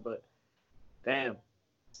somewhere, but damn,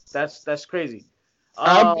 that's crazy.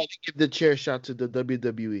 I'm gonna give the chair shot to the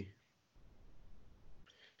WWE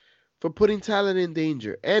for putting talent in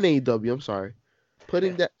danger, and AEW. I'm sorry,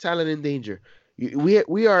 putting that talent in danger.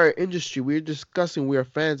 We are an industry. We're discussing. We are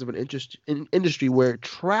fans of an industry where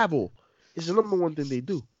travel is the number one thing they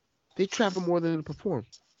do. They travel more than they perform.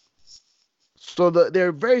 So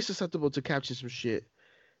they're very susceptible to catching some shit,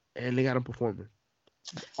 and they got them performing.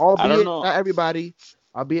 Albeit know. not everybody,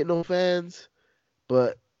 albeit no fans,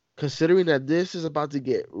 but considering that this is about to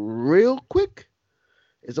get real quick,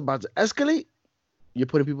 it's about to escalate, you're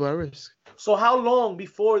putting people at risk. So how long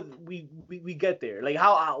before we get there? Like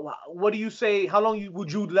how what do you say? How long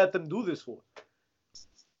would you let them do this for,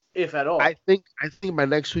 if at all? I think by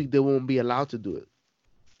next week they won't be allowed to do it.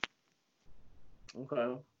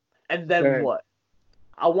 Okay. And then Okay. what?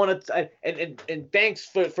 I want to and thanks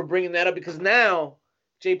for bringing that up, because now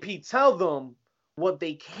JP, tell them what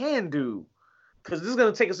they can do, because this is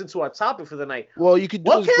gonna take us into our topic for the night. Well, you could do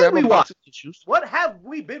What is can grab we a box of tissues. What have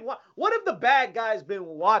we been? What have the bad guys been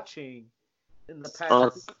watching in the past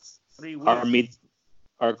Our- 3 weeks?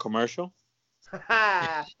 Our commercial.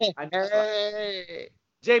 I know. Hey.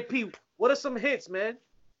 JP, what are some hits, man?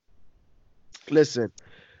 Listen,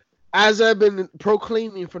 as I've been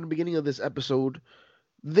proclaiming from the beginning of this episode,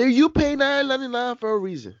 there you pay $9.99 for a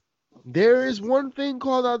reason. There is one thing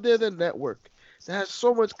called out there, the network, that has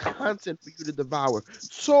so much content for you to devour,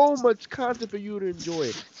 so much content for you to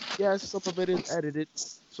enjoy. Yes, some of it is edited,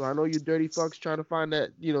 so I know you dirty fucks trying to find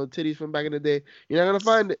that, titties from back in the day. You're not gonna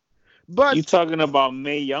find it. But You talking about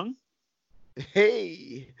Mae Young?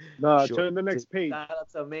 hey, Nah, Sure. turn the next page. Shout out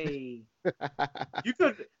to May. You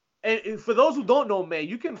could, and for those who don't know May,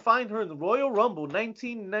 you can find her in the Royal Rumble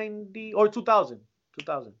 1990 or 2000.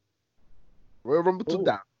 2000. Royal Rumble Ooh.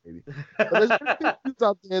 2000, baby. But there's certain things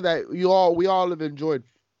out there that we all have enjoyed.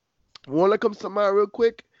 One that comes to mind real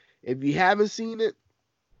quick. If you haven't seen it,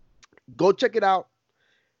 go check it out.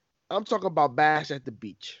 I'm talking about Bash at the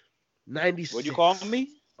Beach, 96. What'd you call me?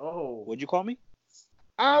 Oh, What'd you call me?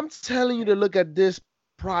 I'm telling you to look at this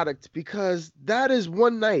product because that is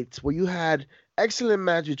one night where you had excellent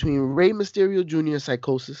match between Rey Mysterio Jr. and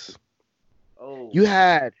Psychosis. oh. You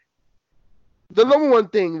had the number one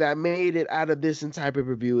thing that made it out of this entire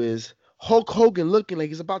pay-per-view is Hulk Hogan looking like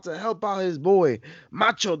he's about to help out his boy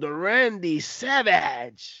Macho the Randy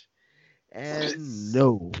Savage. And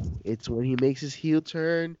no, it's when he makes his heel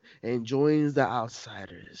turn and joins the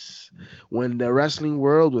Outsiders. When the wrestling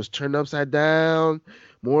world was turned upside down,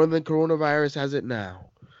 more than coronavirus has it now.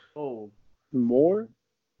 Oh, More?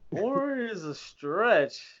 or is a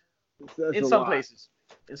stretch That's in a some lot. places.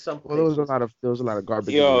 In some Well, places. there was a lot of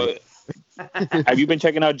garbage. Yo, have you been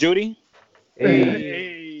checking out Judy?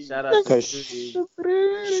 Hey, shout out to Cause Judy.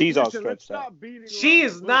 She's all Listen, let's stretched out. stop beating She around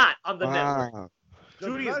is the not on the bush. network. Wow. The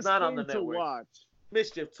Judy is best not on the thing to network. watch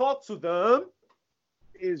Mischief, talk to them.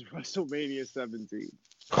 is WrestleMania 17.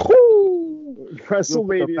 Woo!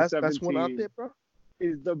 WrestleMania You want the 17 best one out there, bro?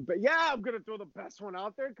 is the yeah. I'm gonna throw the best one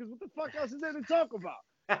out there because what the fuck else is there to talk about?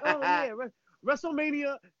 Oh yeah,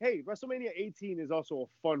 WrestleMania. Hey, WrestleMania 18 is also a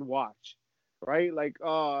fun watch, right? Like,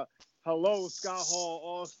 hello, Scott Hall,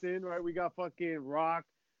 Austin, right? We got fucking Rock,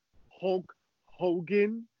 Hulk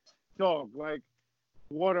Hogan, dog. Like,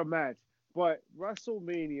 what a match! But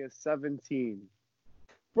WrestleMania 17,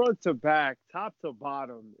 front to back, top to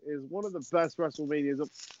bottom, is one of the best WrestleManias of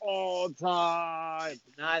all time.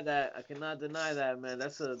 Deny that. I cannot deny that, man.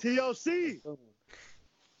 That's a TLC.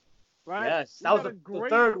 right? Yes, We that was got a the great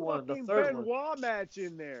third one. The fucking third one. Benoit match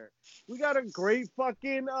in there. We got a great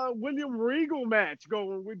fucking William Regal match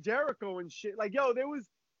going with Jericho and shit. Like, yo, there was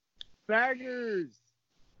bangers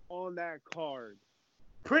on that card.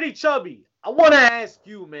 Pretty Chubby. I want to ask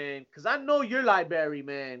you, man, because I know you're Library,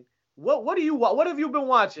 man. What do you what have you been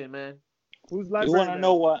watching, man? Who's You Library want to Man?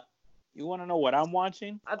 know what? You want to know what I'm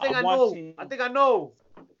watching? I think I'm I know. watching- I think I know.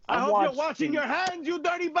 I I'm hope you're washing your hands, you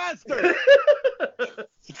dirty bastard.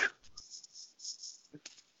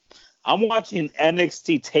 I'm watching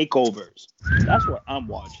NXT takeovers. That's what I'm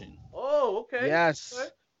watching. Oh, okay. Yes. Okay.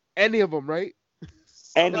 Any of them, right?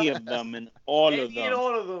 Any of them and all of In them.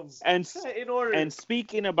 all of them. And In order. and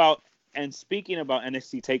speaking about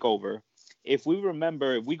NXT takeover, if we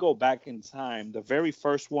remember, if we go back in time, the very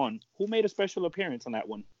first one, who made a special appearance on that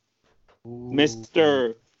one? Ooh,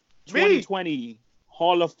 Mr. 2020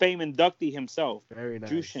 Hall of Fame inductee himself, Very nice.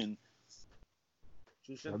 Jushin.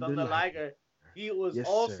 Jushin Thunder Liger. He was Yes,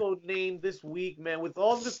 also named this week, man. With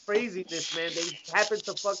all this craziness, man, they happened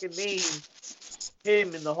to fucking name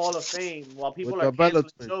him in the Hall of Fame while people With are the Bella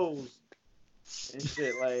canceling twins. shows and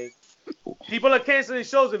shit. Like, people are canceling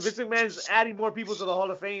shows and Vince McMahon's adding more people to the Hall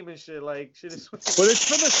of Fame and shit. Like, shit is. But it's for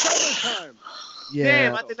the summertime. Yeah.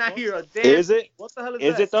 Damn, I did not hear a damn. Is it? What the hell is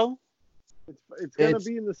Is that? it though? It's gonna It's-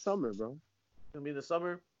 be in the summer, bro. Gonna be in the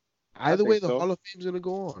summer. Either I way, think the so. Hall of Fame's gonna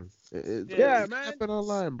go on. It's Yeah, it's man. happen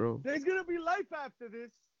online, bro. There's gonna be life after this.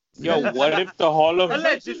 Yo, what if the Hall of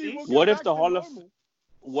Allegedly. We'll What get if the back to Hall of normal.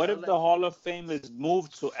 What if the Hall of Fame is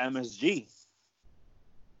moved to MSG?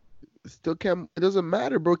 Still can't. It doesn't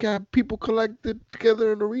matter, bro. Can't have people collected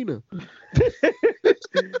together in an arena.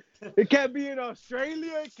 It can't be in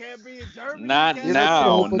Australia. It can't be in Germany. Not it can't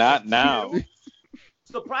now, be- not now.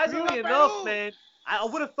 Surprisingly Mira enough, Peru. man, I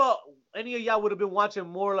would have thought any of y'all would have been watching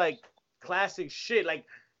more like classic shit. Like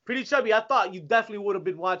Pretty Chubby, I thought you definitely would have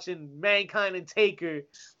been watching Mankind and Taker,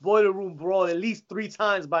 Boiler Room Brawl at least 3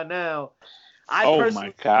 times by now. Oh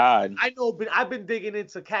my God. I know, but I've been digging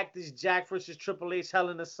into Cactus Jack versus Triple H Hell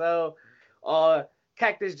in a Cell,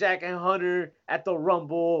 Cactus Jack and Hunter at the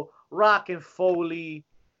Rumble, Rock and Foley.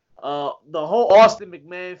 The whole Austin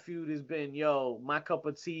McMahon feud has been, my cup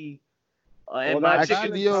of tea. And Well, my that's chicken.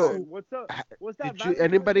 Actually, yo, Valentine's. What's up? What's that? Did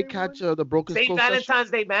anybody Valentine's catch Day one? the Broken St. Skull session?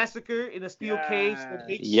 Valentine's Day Massacre in a steel cage. The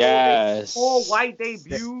big Yes. All white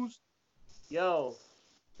debuts. Yo,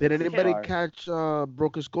 Did anybody Sorry. catch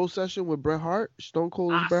Broken Skull session with Bret Hart? Stone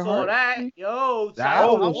Cold I Bret saw Hart? that. Yo, That shout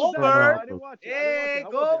out was Goldberg. I didn't watch it. Hey, How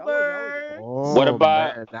was it? Goldberg. Oh, What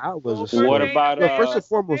about- man, that was a Goldberg story. What about, Yo, first and uh,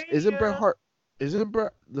 foremost, isn't Bret WrestleMania. Hart?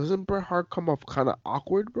 Doesn't Bret Hart come off kind of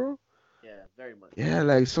awkward, bro? Yeah, very much. Yeah,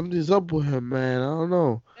 like something's up with him, man. I don't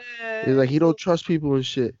know. Yeah, He's like he don't trust people and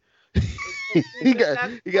shit. he got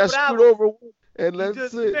that's screwed what over, and He that's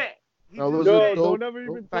just it. met. He No, just those are met. dope. Don't ever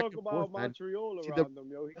even back talk and about forth, man. Montreal See the- around them,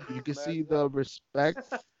 yo. You can see the respect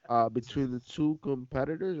between the two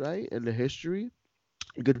competitors, right? And the history.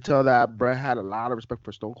 You could tell that Bret had a lot of respect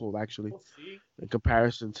for Stone Cold, actually, We'll see. in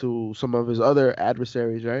comparison to some of his other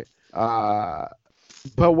adversaries, right?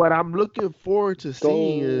 But what I'm looking forward to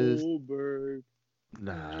seeing is Goldberg.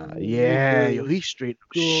 yo, he's straight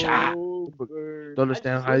up shot. Goldberg. Don't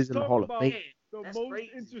understand how he's in the Let's Hall talk of about Fame. The That's most crazy.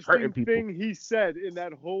 Hurting interesting people. thing he said in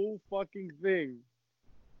that whole fucking thing.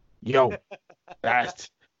 Yo, that's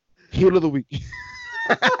heel of the week.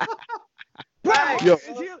 Right. Yo, Is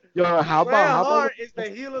he- Yo, how Bret about Hart is the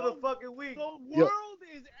heel of the fucking week. The Yo. world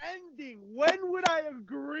is ending. When would I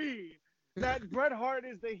agree that Bret Hart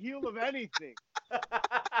is the heel of anything?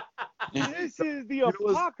 This is the know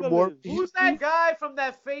what's apocalypse. more- Who's that guy from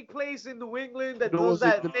that fake place in New England that You know does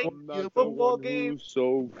what's that even fake more- Not the football one game? who's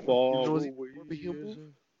so You far know what's away. more beautiful?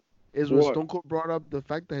 Is when What? Stone Cold brought up the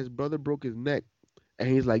fact that his brother broke his neck, and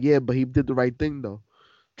he's like, "Yeah, but he did the right thing though."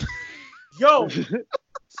 Yo,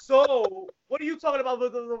 so what are you talking about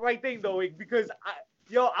with the right thing though? Because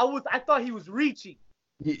I thought he was reaching.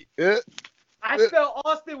 Yeah. I felt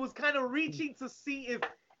Austin was kind of reaching to see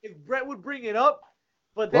if Bret would bring it up,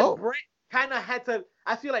 but then Well- Bret kind of had to.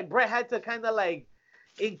 I feel like Bret had to kind of like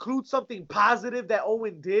include something positive that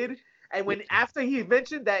Owen did, and when after he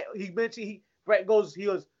mentioned that, Bret goes,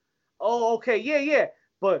 oh okay, yeah.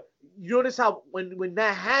 But you notice how when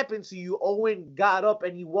that happened to you, Owen got up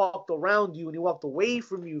and he walked around you and he walked away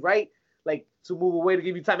from you, right? Like to move away to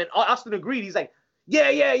give you time. And Austin agreed. He's like,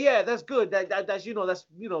 yeah, that's good. That's that's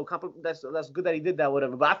good that he did that,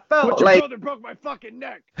 whatever. But I felt But your like brother broke my fucking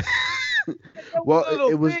neck. Well, little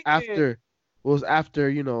it was thing, after. It was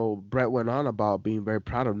after Bret went on about being very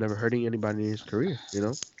proud of never hurting anybody in his career,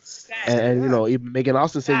 and even Megan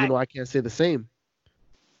Austin said, I can't say the same.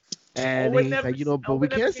 And Owen he's never- like, you know, but Owen we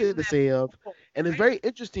never can't gave say him the that say of. before, And it's right? very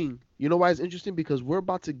interesting. You know why it's interesting? Because we're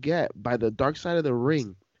about to get by the Dark Side of the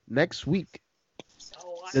Ring next week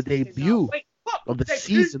Oh, I the cannot debut wait. Fuck of the JP.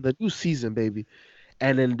 season, the new season, baby.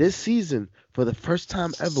 And in this season, for the first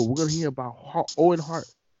time ever, we're gonna hear about Owen Hart.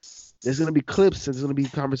 There's gonna be clips and there's gonna be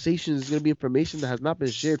conversations. There's gonna be information that has not been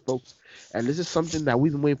shared, folks. And this is something that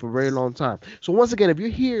we've been waiting for a very long time. So once again, if you're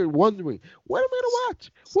here wondering, what am I gonna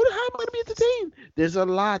watch? How am I gonna be entertained? There's a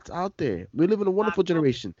lot out there. We live in a wonderful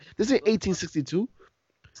generation. This ain't 1862.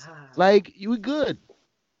 Like you good.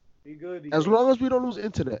 Be good. As long as we don't lose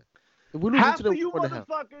internet. If we lose Half internet, of you we're going to hell.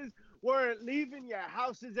 motherfuckers were leaving your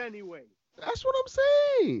houses anyway. That's what I'm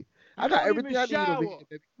saying. I got don't everything I even need over shower. here.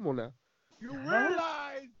 Baby. Come on now. You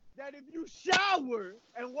realize that if you shower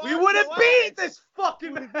and wash we wouldn't your be ass, this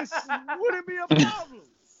fucking this wouldn't be a problem.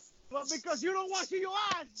 But because you don't wash your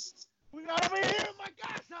ass, we gotta be here in my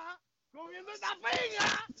casa comiendo esta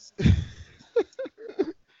piña.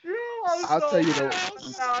 I'll tell you though.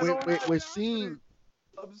 mad. We're seeing.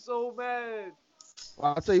 I'm so mad.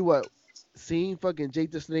 I'll tell you what. Seeing fucking Jake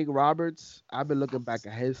the Snake Roberts, I've been looking back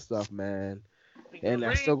at his stuff, man. And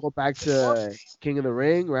I still go back to King of the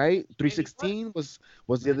Ring, right? 316 was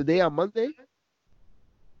the other day on Monday.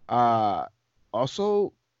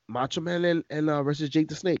 Also Macho Man and versus Jake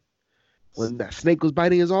the Snake. When that snake was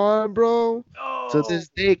biting his arm, bro. Oh. To this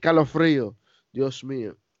day, calafrio. Dios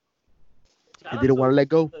mío. He didn't want to let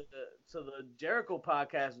go. To the Jericho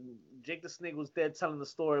podcast, Jake the Snake was there telling the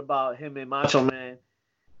story about him and Macho Man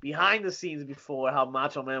behind the scenes before, how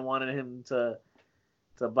Macho Man wanted him to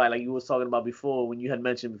bite, like you was talking about before when you had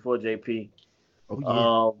mentioned before, JP.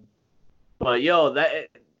 Oh yeah. But yo,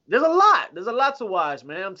 there's a lot to watch,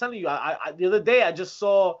 man. I'm telling you, I the other day I just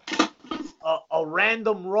saw a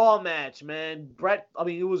random Raw match, man.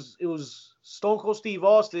 It was Stone Cold Steve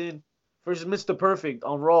Austin versus Mr. Perfect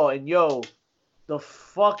on Raw, and yo, the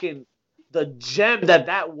gem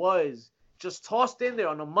that was just tossed in there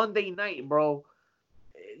on a Monday night, bro.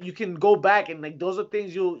 You can go back and like those are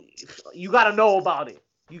things you gotta know about it.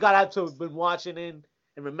 You gotta have to have been watching it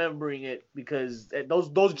and remembering it because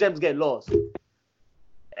those gems get lost.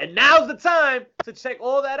 And now's the time to check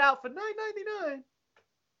all that out for $9.99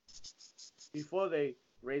 before they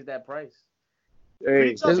raise that price.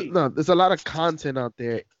 Hey, there's a lot of content out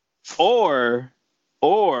there. Or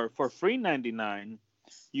for free $9.99,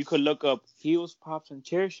 you could look up Heels, Pops, and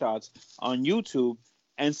Chair Shots on YouTube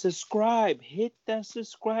and subscribe. Hit that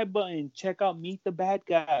subscribe button. Check out Meet the Bad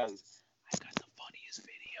Guys. I got the funniest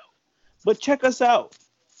video. But check us out.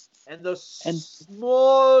 And the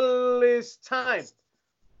smallest time.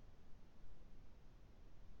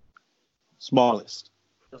 Smallest.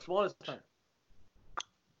 The smallest time.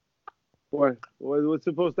 What's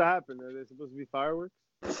supposed to happen? Are there supposed to be fireworks?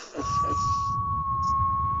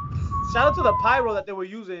 Shout out to the pyro that they were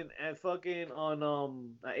using at fucking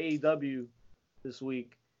on AEW this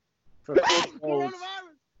week. For Coronavirus.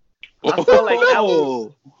 I felt like that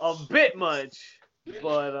was a bit much,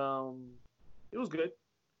 but it was good.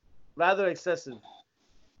 Rather excessive.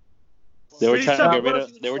 They were trying to get rid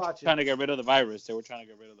of. They were trying to get rid of the virus.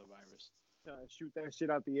 Shoot that shit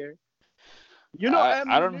out the air. You know,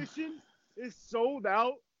 ammunition is sold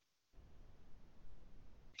out.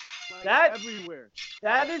 Like, everywhere.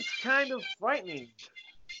 That is kind of frightening.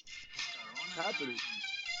 What's happening?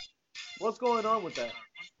 What's going on with that?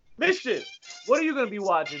 Mischief, what are you going to be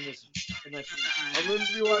watching this next week? I'm going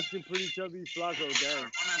to be watching Pretty Chubby Flacco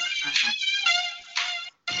dance.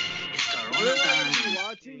 What am I going to be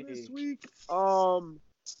watching this week?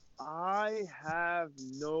 I have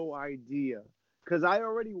no idea. Because I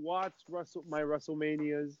already watched my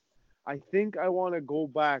WrestleManias. I think I want to go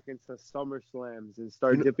back into SummerSlams and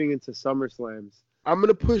start dipping into SummerSlams. I'm going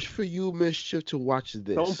to push for you, Mischief, to watch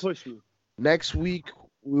this. Don't push me. Next week,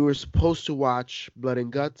 we were supposed to watch Blood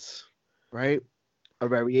and Guts, right? A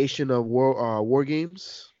variation of War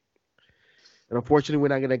Games. And unfortunately, we're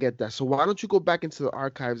not going to get that. So why don't you go back into the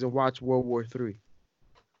archives and watch World War III?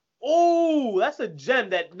 Oh, that's a gem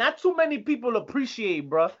that not too many people appreciate,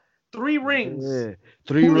 bro. 3 rings. Yeah,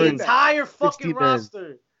 3 rings. The entire fucking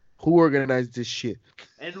roster. Who organized this shit?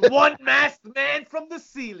 And one masked man from the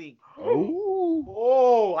ceiling.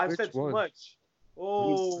 Oh, I've said too much.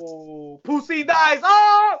 Oh, Pussy dies.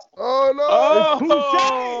 Oh no.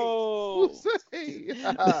 Pussy.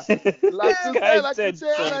 Like something else. And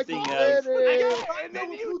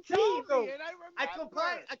then you told me, and I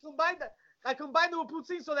combined it with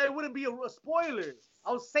Poutine so that it wouldn't be a spoiler.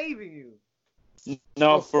 I was saving you.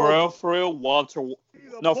 No, for real, Walter.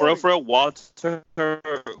 No, for real, Walter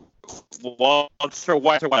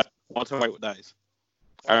White dies.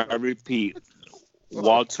 I repeat,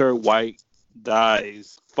 Walter White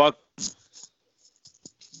dies. Fuck.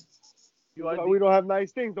 We don't have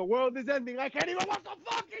nice things. The world is ending. I can't even watch the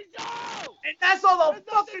fucking show. And that's all the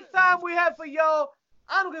fucking time we have for y'all.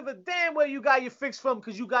 I don't give a damn where you got your fix from,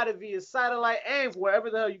 because you got it via satellite and wherever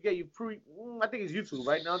the hell you get your I think it's YouTube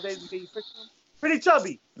right nowadays. You get your fix from. Pretty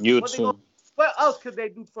chubby. YouTube. What else could they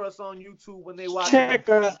do for us on YouTube when they watch? Check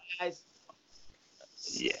guys.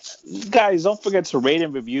 Yeah, guys, don't forget to rate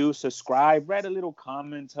and review, subscribe, write a little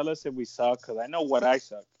comment, tell us if we suck, because I know what I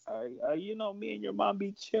suck. You know, me and your mom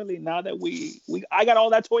be chilling now that I got all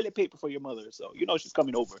that toilet paper for your mother, so you know she's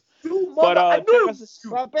coming over. But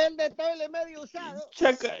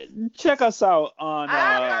check us out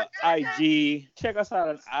on IG. Check us out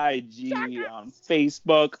on IG, on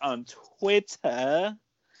Facebook, on Twitter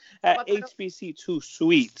at HBC2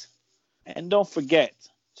 Sweet, and don't forget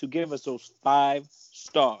to give us those 5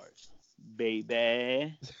 stars,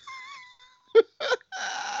 baby.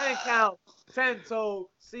 10 count, 10 toe.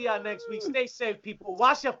 See y'all next week. Stay safe, people.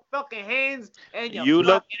 Wash your fucking hands and your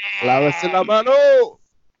fucking ass. Lávese la mano.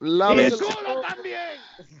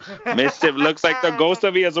 Mischief looks like the ghost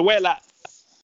of his abuela.